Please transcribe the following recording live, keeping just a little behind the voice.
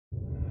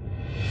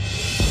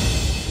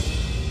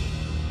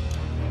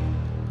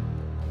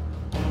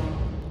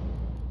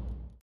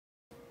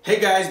Hey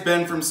guys,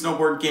 Ben from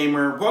Snowboard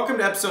Gamer. Welcome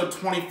to episode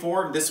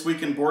 24 of This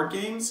Week in Board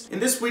Games.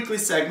 In this weekly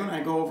segment, I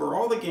go over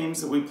all the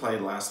games that we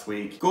played last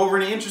week, go over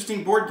any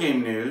interesting board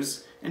game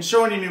news, and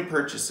show any new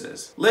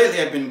purchases. Lately,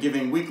 I've been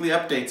giving weekly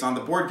updates on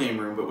the board game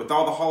room, but with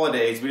all the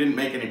holidays, we didn't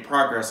make any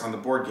progress on the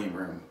board game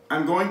room.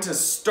 I'm going to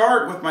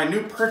start with my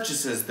new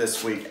purchases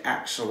this week,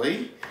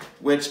 actually,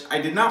 which I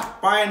did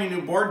not buy any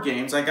new board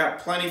games. I got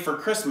plenty for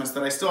Christmas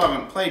that I still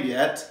haven't played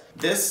yet.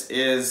 This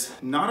is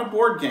not a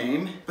board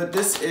game, but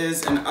this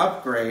is an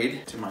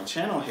upgrade to my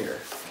channel here.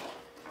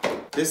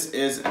 This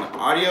is an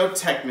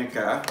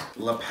Audio-Technica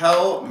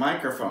lapel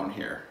microphone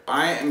here.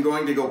 I am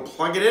going to go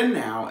plug it in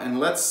now and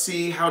let's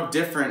see how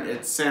different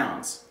it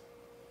sounds.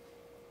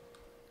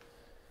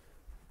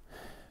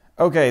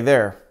 Okay,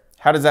 there.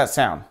 How does that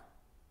sound?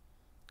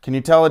 Can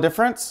you tell a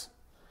difference?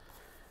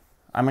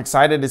 I'm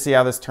excited to see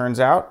how this turns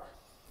out.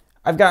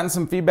 I've gotten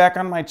some feedback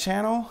on my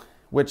channel,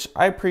 which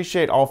I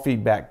appreciate all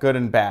feedback, good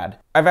and bad.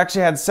 I've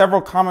actually had several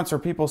comments where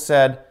people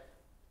said,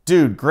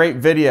 dude, great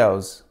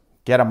videos,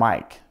 get a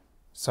mic.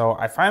 So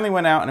I finally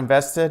went out and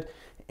invested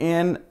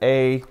in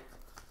a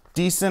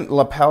decent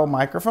lapel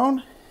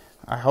microphone.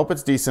 I hope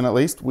it's decent at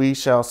least, we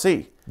shall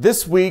see.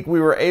 This week we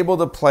were able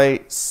to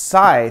play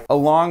Scythe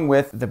along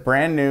with the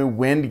brand new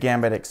Wind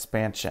Gambit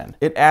expansion.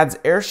 It adds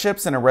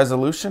airships and a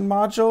resolution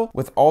module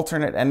with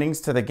alternate endings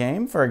to the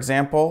game. For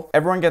example,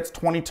 everyone gets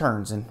 20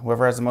 turns and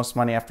whoever has the most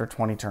money after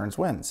 20 turns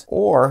wins.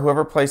 Or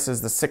whoever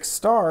places the 6th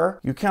star,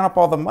 you count up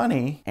all the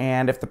money,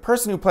 and if the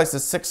person who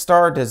places 6th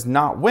star does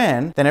not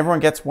win, then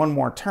everyone gets one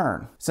more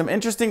turn. Some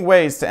interesting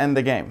ways to end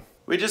the game.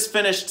 We just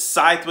finished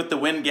Scythe with the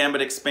Wind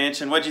Gambit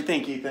expansion. What'd you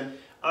think, Ethan?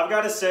 I've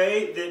got to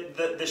say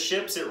that the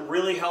ships, it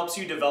really helps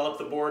you develop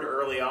the board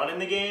early on in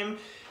the game,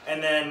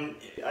 and then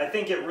I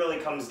think it really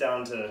comes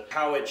down to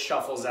how it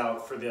shuffles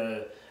out for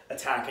the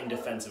attack and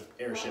defensive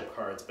airship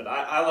cards, but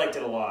I liked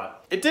it a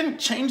lot. It didn't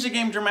change the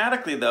game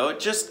dramatically though, it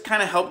just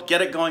kind of helped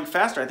get it going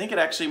faster. I think it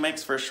actually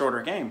makes for a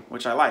shorter game,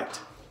 which I liked.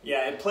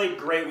 Yeah, it played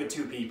great with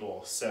 2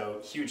 people, so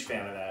huge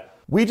fan of that.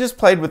 We just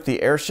played with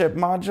the airship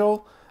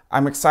module.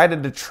 I'm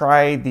excited to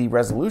try the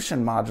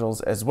resolution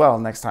modules as well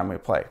next time we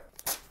play.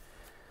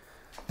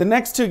 The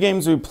next 2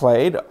 games we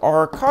played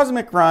are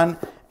Cosmic Run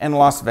and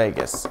Las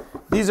Vegas.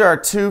 These are our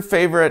 2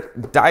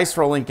 favorite dice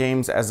rolling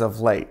games as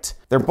of late.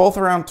 They're both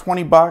around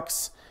 20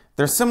 bucks.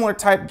 They're similar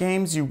type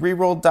games. You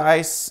re-roll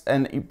dice,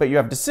 but you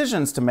have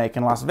decisions to make.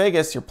 In Las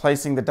Vegas, you're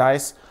placing the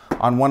dice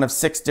on one of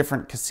 6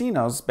 different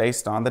casinos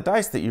based on the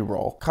dice that you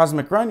roll.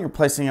 Cosmic Run, you're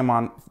placing them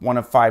on one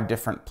of 5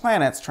 different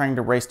planets, trying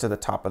to race to the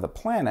top of the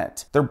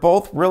planet. They're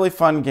both really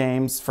fun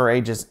games for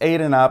ages 8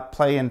 and up,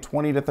 play in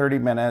 20 to 30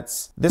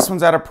 minutes. This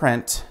one's out of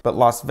print, but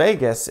Las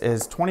Vegas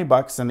is 20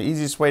 bucks, and the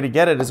easiest way to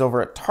get it is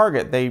over at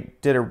Target. They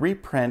did a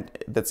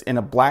reprint that's in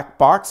a black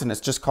box, and it's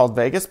just called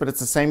Vegas, but it's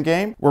the same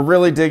game. We're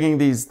really digging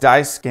these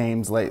dice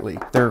games lately.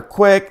 They're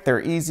quick,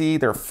 they're easy,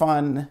 they're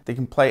fun. They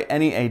can play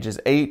any ages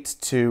 8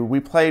 to,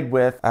 we played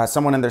with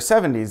someone in their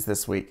 70s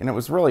this week, and it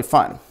was really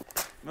fun.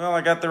 Well,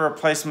 I got the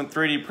replacement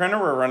 3D printer.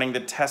 We're running the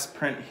test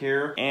print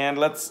here, and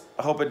let's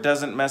hope it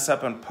doesn't mess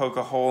up and poke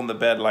a hole in the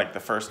bed like the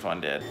first one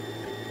did.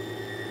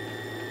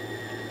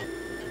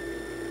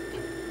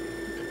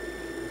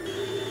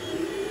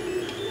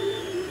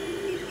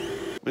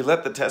 We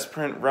let the test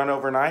print run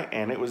overnight,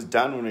 and it was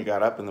done when we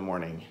got up in the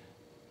morning.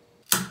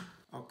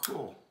 Oh,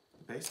 cool.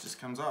 The base just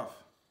comes off.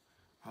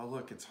 Oh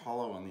look, it's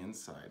hollow on the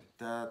inside.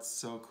 That's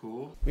so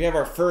cool. We have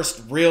our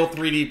first real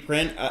 3D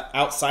print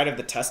outside of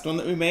the test one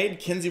that we made.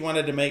 Kinsey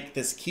wanted to make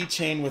this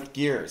keychain with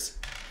gears.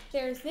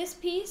 There's this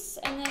piece,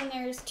 and then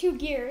there's 2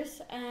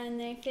 gears, and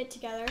they fit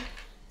together.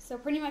 So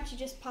pretty much you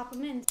just pop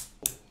them in.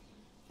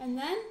 And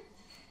then?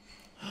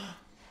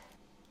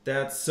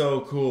 That's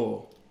so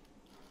cool.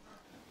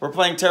 We're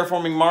playing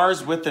Terraforming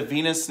Mars with the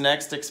Venus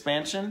Next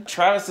expansion.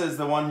 Travis is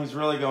the one who's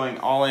really going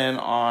all in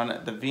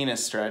on the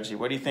Venus strategy.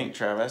 What do you think,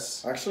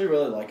 Travis? I actually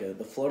really like it.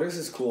 The floaters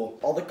is cool.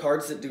 All the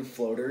cards that do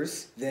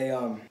floaters, they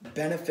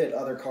benefit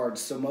other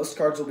cards. So most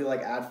cards will be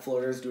like add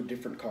floaters to a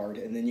different card,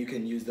 and then you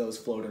can use those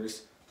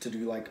floaters to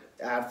do like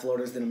add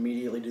floaters, then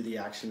immediately do the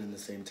action in the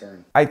same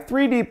turn. I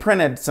 3D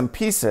printed some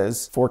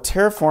pieces for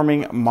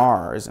Terraforming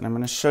Mars, and I'm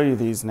going to show you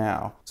these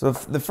now. So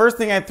the first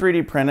thing I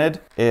 3D printed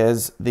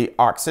is the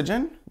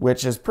oxygen,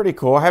 which is pretty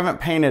cool. I haven't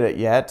painted it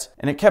yet,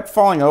 and it kept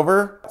falling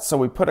over, so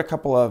we put a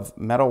couple of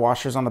metal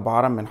washers on the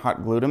bottom and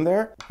hot glued them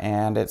there,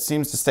 and it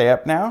seems to stay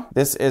up now.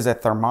 This is a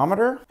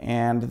thermometer,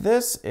 and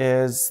this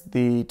is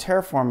the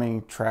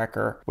terraforming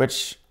tracker,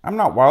 which I'm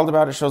not wild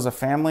about. It shows a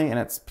family, and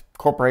it's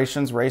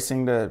corporations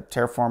racing to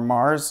terraform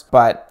Mars,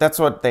 but that's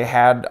what they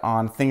had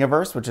on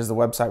Thingiverse, which is the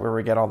website where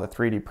we get all the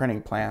 3D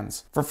printing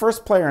plans. For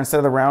first player, instead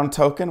of the round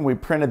token, we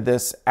printed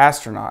this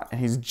astronaut, and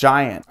he's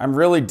giant. I'm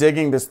really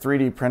digging this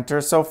 3D printer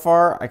so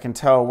far. I can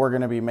tell we're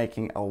gonna be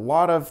making a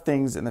lot of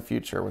things in the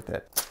future with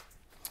it.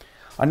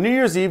 On New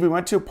Year's Eve, we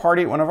went to a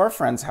party at one of our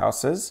friends'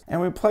 houses,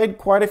 and we played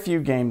quite a few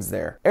games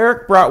there.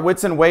 Eric brought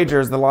Wits and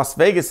Wagers, the Las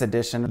Vegas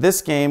edition.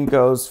 This game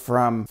goes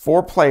from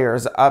 4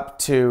 players up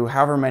to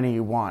however many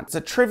you want. It's a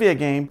trivia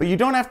game, but you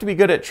don't have to be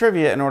good at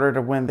trivia in order to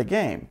win the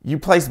game. You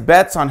place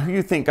bets on who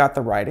you think got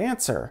the right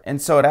answer,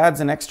 and so it adds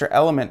an extra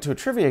element to a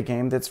trivia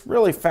game that's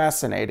really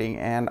fascinating,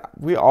 and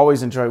we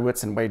always enjoy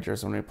Wits and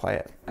Wagers when we play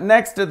it.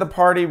 Next at the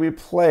party, we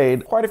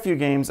played quite a few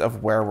games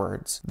of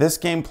Werewords. This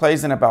game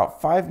plays in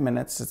about 5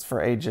 minutes. It's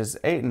for ages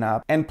 8 and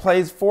up, and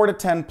plays 4 to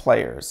 10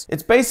 players.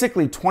 It's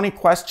basically 20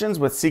 questions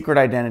with secret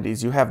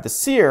identities. You have the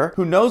seer,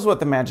 who knows what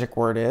the magic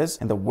word is,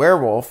 and the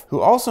werewolf,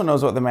 who also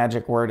knows what the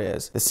magic word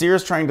is. The seer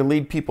is trying to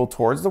lead people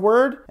towards the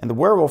word, and the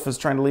werewolf is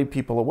trying to lead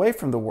people away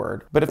from the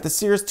word. But if the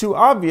seer is too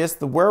obvious,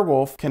 the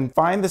werewolf can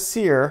find the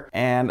seer,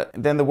 and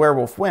then the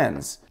werewolf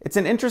wins. It's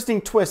an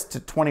interesting twist to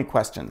 20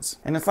 questions,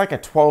 and it's like a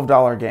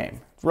 $12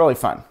 game. It's really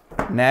fun.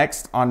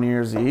 Next, on New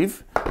Year's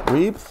Eve,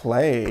 we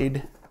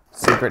played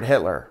Secret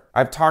Hitler.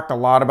 I've talked a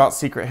lot about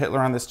Secret Hitler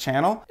on this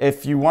channel.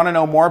 If you want to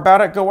know more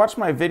about it, go watch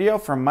my video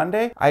from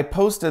Monday. I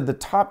posted the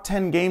top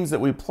 10 games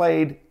that we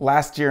played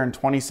last year in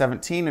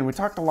 2017, and we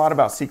talked a lot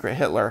about Secret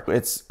Hitler.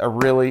 It's a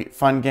really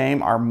fun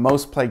game, our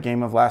most played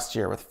game of last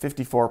year with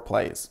 54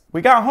 plays.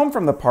 We got home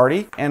from the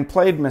party and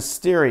played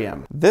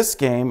Mysterium. This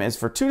game is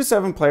for 2 to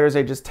 7 players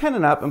ages 10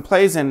 and up and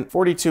plays in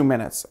 42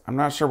 minutes. I'm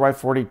not sure why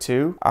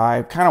 42.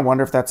 I kind of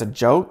wonder if that's a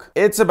joke.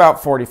 It's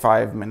about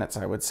 45 minutes,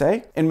 I would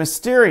say. In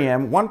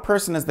Mysterium, one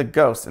person is the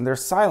ghost, and they're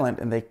silent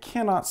and they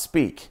cannot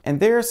speak. And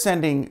they're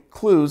sending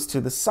clues to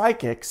the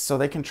psychics so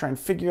they can try and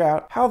figure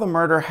out how the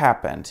murder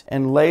happened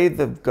and lay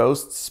the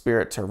ghost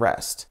spirit to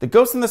rest. The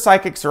ghost and the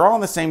psychics are all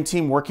on the same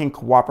team working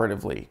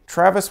cooperatively.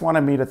 Travis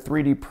wanted me to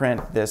 3D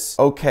print this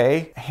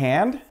OK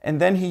hand, and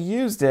then he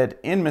used it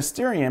in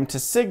Mysterium to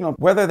signal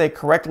whether they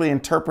correctly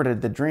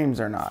interpreted the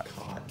dreams or not.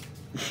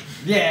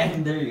 Yeah,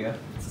 there you go.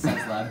 It's a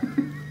sex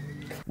lab.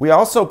 We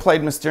also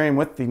played Mysterium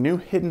with the new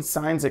Hidden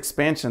Signs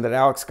expansion that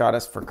Alex got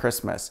us for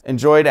Christmas.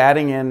 Enjoyed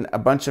adding in a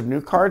bunch of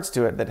new cards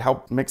to it that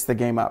helped mix the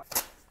game up.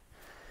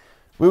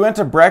 We went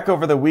to Breck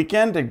over the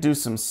weekend to do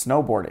some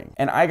snowboarding,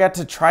 and I got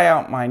to try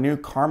out my new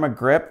Karma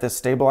Grip, the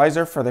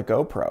stabilizer for the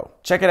GoPro.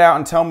 Check it out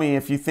and tell me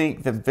if you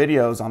think the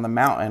videos on the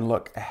mountain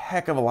look a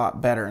heck of a lot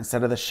better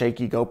instead of the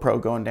shaky GoPro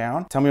going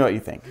down. Tell me what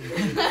you think.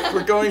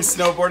 We're going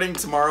snowboarding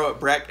tomorrow at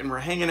Breck, and we're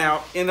hanging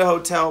out in the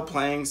hotel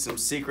playing some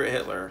Secret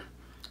Hitler.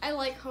 I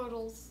like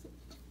hodls.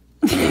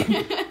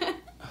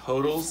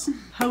 Hodls?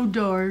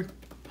 Hodor.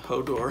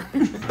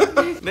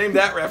 Hodor. Name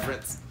that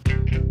reference.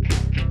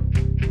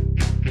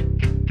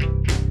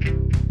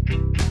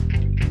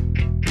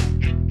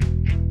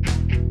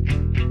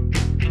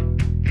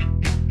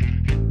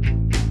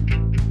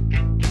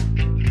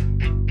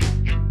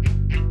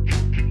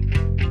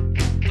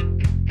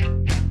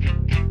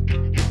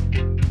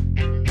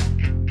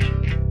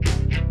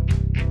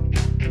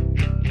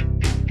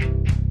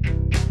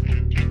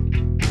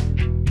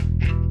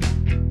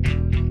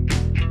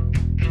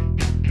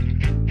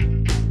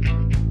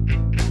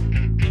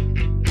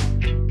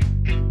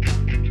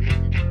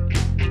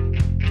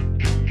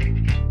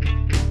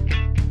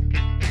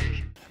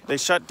 They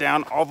shut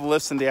down all the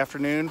lifts in the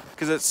afternoon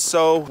because it's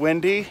so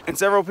windy and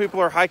several people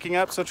are hiking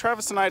up. So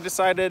Travis and I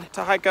decided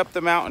to hike up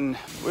the mountain.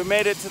 We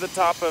made it to the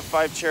top of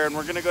 5 Chair and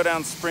we're gonna go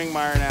down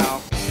Springmire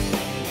now.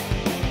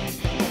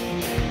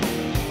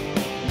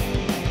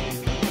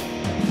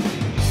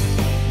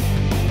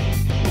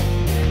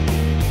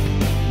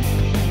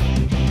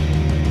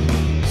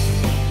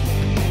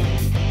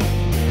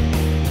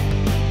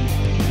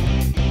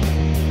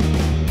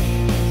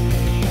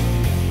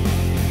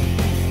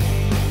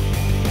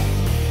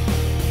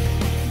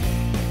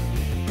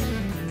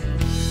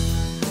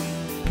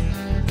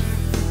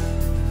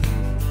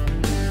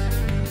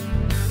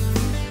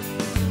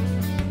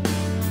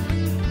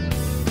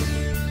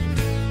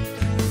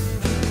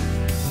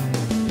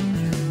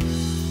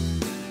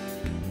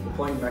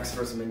 Playing Mechs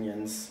vs.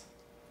 Minions.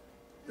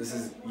 This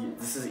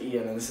is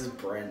Ian and this is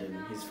Brandon.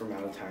 He's from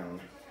out of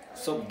town.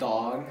 So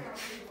dog.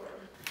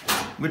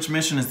 Which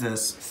mission is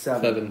this?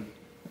 7.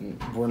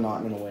 We're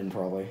not gonna win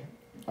probably.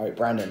 All right,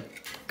 Brandon,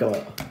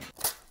 go.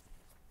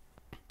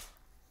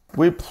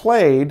 We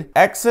played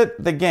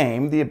Exit the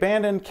Game, The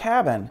Abandoned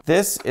Cabin.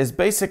 This is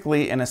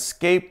basically an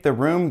escape the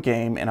room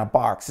game in a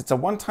box. It's a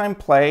one-time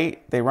play.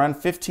 They run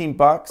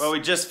 $15. Well,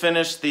 we just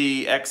finished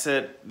the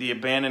Exit the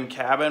Abandoned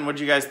Cabin. What'd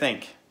you guys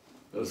think?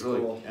 It was really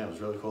cool. Yeah, it was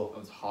really cool. It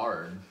was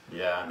hard.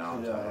 Yeah, no,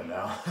 I'm tired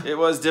now. It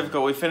was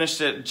difficult. We finished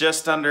it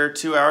just under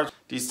 2 hours.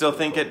 Do you still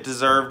think it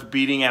deserved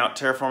beating out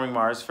Terraforming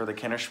Mars for the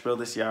Kennerspiel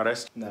des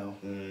Jahres? No.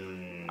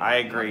 I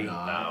agree.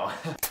 No.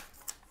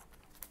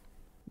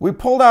 We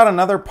pulled out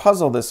another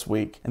puzzle this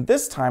week, and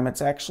this time it's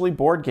actually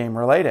board game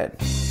related.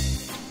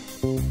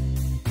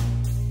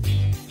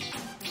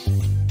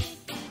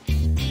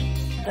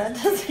 That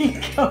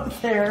doesn't go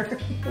there.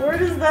 Where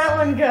does that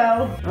one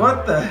go?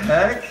 What the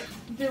heck?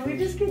 Did we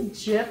just get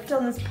gypped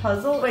on this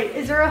puzzle? Wait,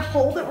 is there a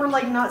hole that we're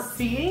like not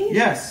seeing?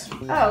 Yes.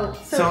 Oh,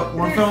 So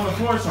we're filling the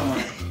floor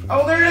somewhere.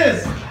 Oh, there it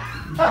is!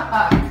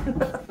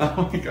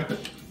 Oh my god.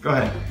 Go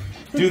ahead.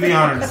 Do the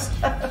honors.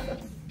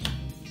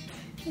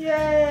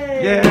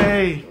 Yay!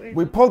 Yay!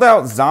 We pulled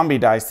out zombie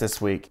dice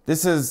this week.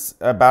 This is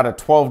about a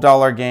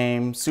 $12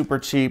 game, super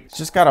cheap. It's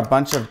just got a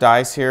bunch of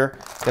dice here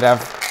that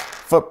have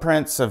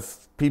footprints of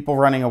people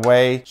running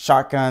away,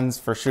 shotguns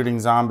for shooting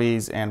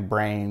zombies, and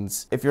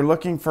brains. If you're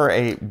looking for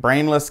a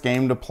brainless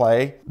game to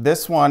play,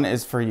 this one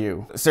is for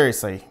you.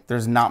 Seriously,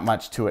 there's not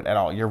much to it at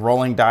all. You're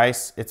rolling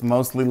dice, it's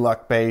mostly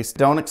luck-based.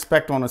 Don't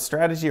expect one with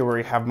strategy where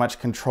you have much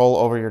control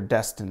over your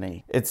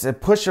destiny. It's a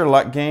push your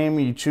luck game.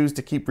 You choose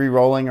to keep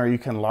re-rolling or you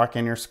can lock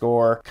in your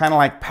score. Kind of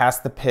like Pass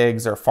the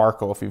Pigs or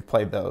Farkle if you've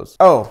played those.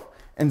 Oh,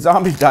 and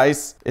zombie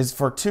dice is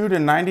for 2 to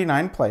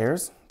 99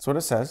 players. That's what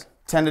it says.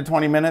 10 to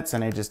 20 minutes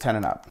and ages 10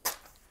 and up.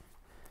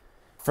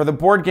 For the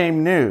board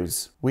game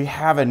news, we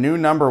have a new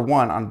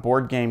 #1 on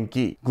Board Game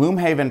Geek.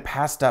 Gloomhaven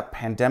passed up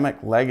Pandemic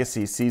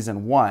Legacy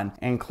Season 1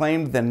 and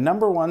claimed the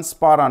 #1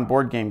 spot on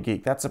Board Game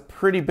Geek. That's a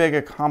pretty big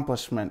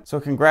accomplishment. So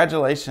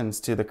congratulations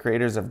to the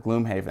creators of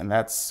Gloomhaven.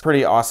 That's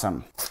pretty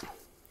awesome.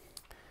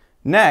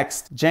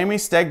 Next, Jamie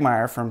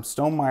Stegmaier from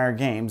Stonemaier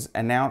Games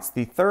announced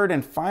the 3rd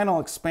and final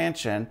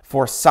expansion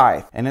for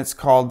Scythe, and it's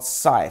called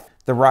Scythe: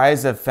 The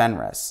Rise of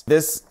Fenris.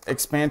 This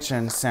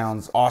expansion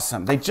sounds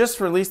awesome. They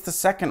just released the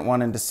 2nd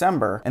one in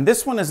December, and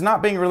this one is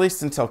not being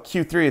released until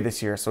Q3 of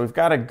this year, so we've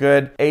got a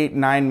good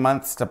 8-9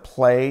 months to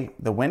play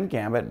the Wind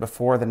Gambit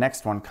before the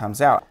next one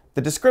comes out.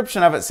 The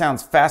description of it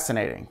sounds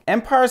fascinating.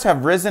 Empires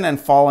have risen and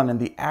fallen in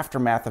the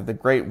aftermath of the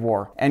Great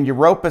War, and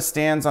Europa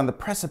stands on the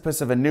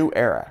precipice of a new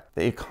era.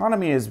 The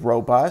economy is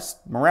robust,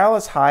 morale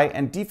is high,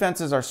 and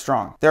defenses are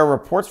strong. There are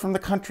reports from the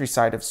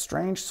countryside of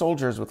strange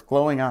soldiers with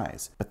glowing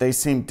eyes, but they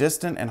seem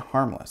distant and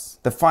harmless.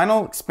 The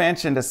final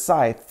expansion to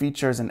Scythe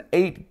features an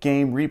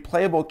 8-game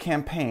replayable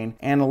campaign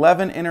and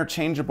 11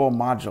 interchangeable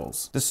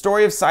modules. The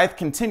story of Scythe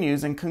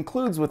continues and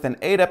concludes with an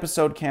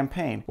 8-episode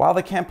campaign. While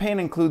the campaign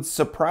includes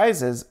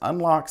surprises,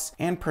 unlocks,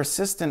 and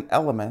persistent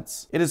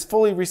elements, it is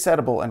fully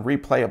resettable and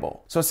replayable.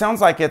 So it sounds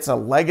like it's a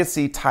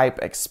legacy type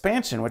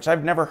expansion, which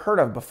I've never heard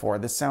of before.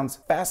 This sounds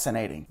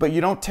fascinating. But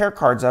you don't tear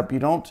cards up, you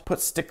don't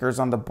put stickers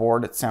on the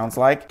board, it sounds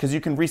like, because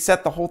you can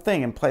reset the whole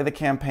thing and play the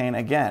campaign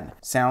again.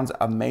 Sounds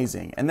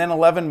amazing. And then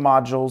 11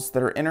 modules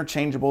that are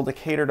interchangeable to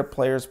cater to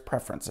players'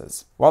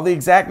 preferences. While the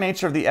exact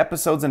nature of the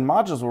episodes and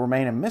modules will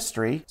remain a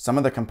mystery, some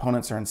of the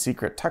components are in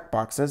secret tuck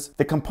boxes.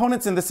 The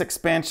components in this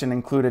expansion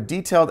include a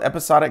detailed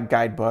episodic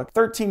guidebook,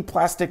 13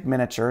 plastic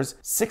miniatures,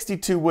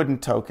 62 wooden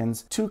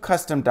tokens, 2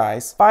 custom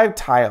dice, 5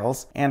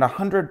 tiles, and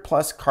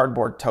 100+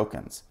 cardboard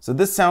tokens. So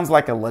this sounds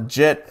like a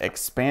legit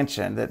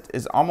expansion that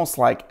is almost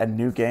like a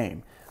new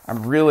game.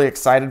 I'm really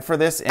excited for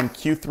this in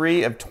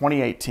Q3 of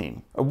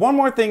 2018. One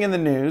more thing in the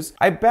news,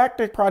 I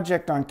backed a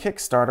project on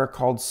Kickstarter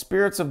called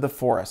Spirits of the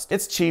Forest.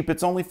 It's cheap,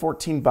 it's only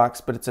 14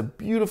 bucks, but it's a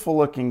beautiful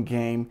looking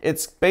game.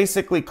 It's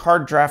basically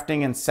card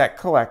drafting and set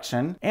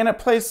collection, and it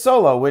plays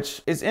solo,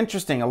 which is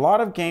interesting. A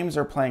lot of games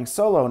are playing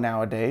solo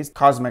nowadays.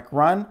 Cosmic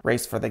Run,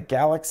 Race for the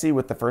Galaxy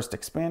with the first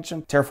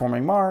expansion,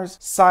 Terraforming Mars,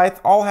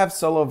 Scythe, all have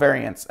solo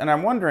variants. And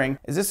I'm wondering,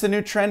 is this a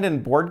new trend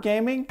in board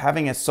gaming?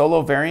 Having a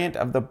solo variant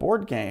of the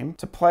board game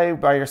to play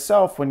by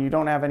yourself when you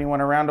don't have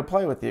anyone around to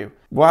play with you.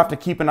 We'll have to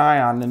keep an eye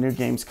on the new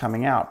games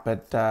coming out,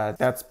 but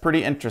that's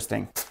pretty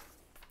interesting.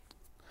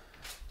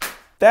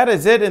 That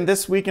is it in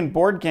This Week in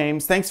Board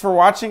Games. Thanks for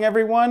watching,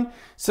 everyone.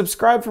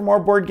 Subscribe for more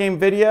board game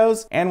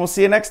videos, and we'll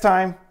see you next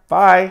time.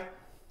 Bye.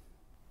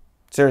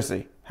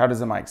 Seriously, how does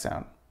the mic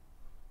sound?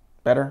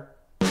 Better?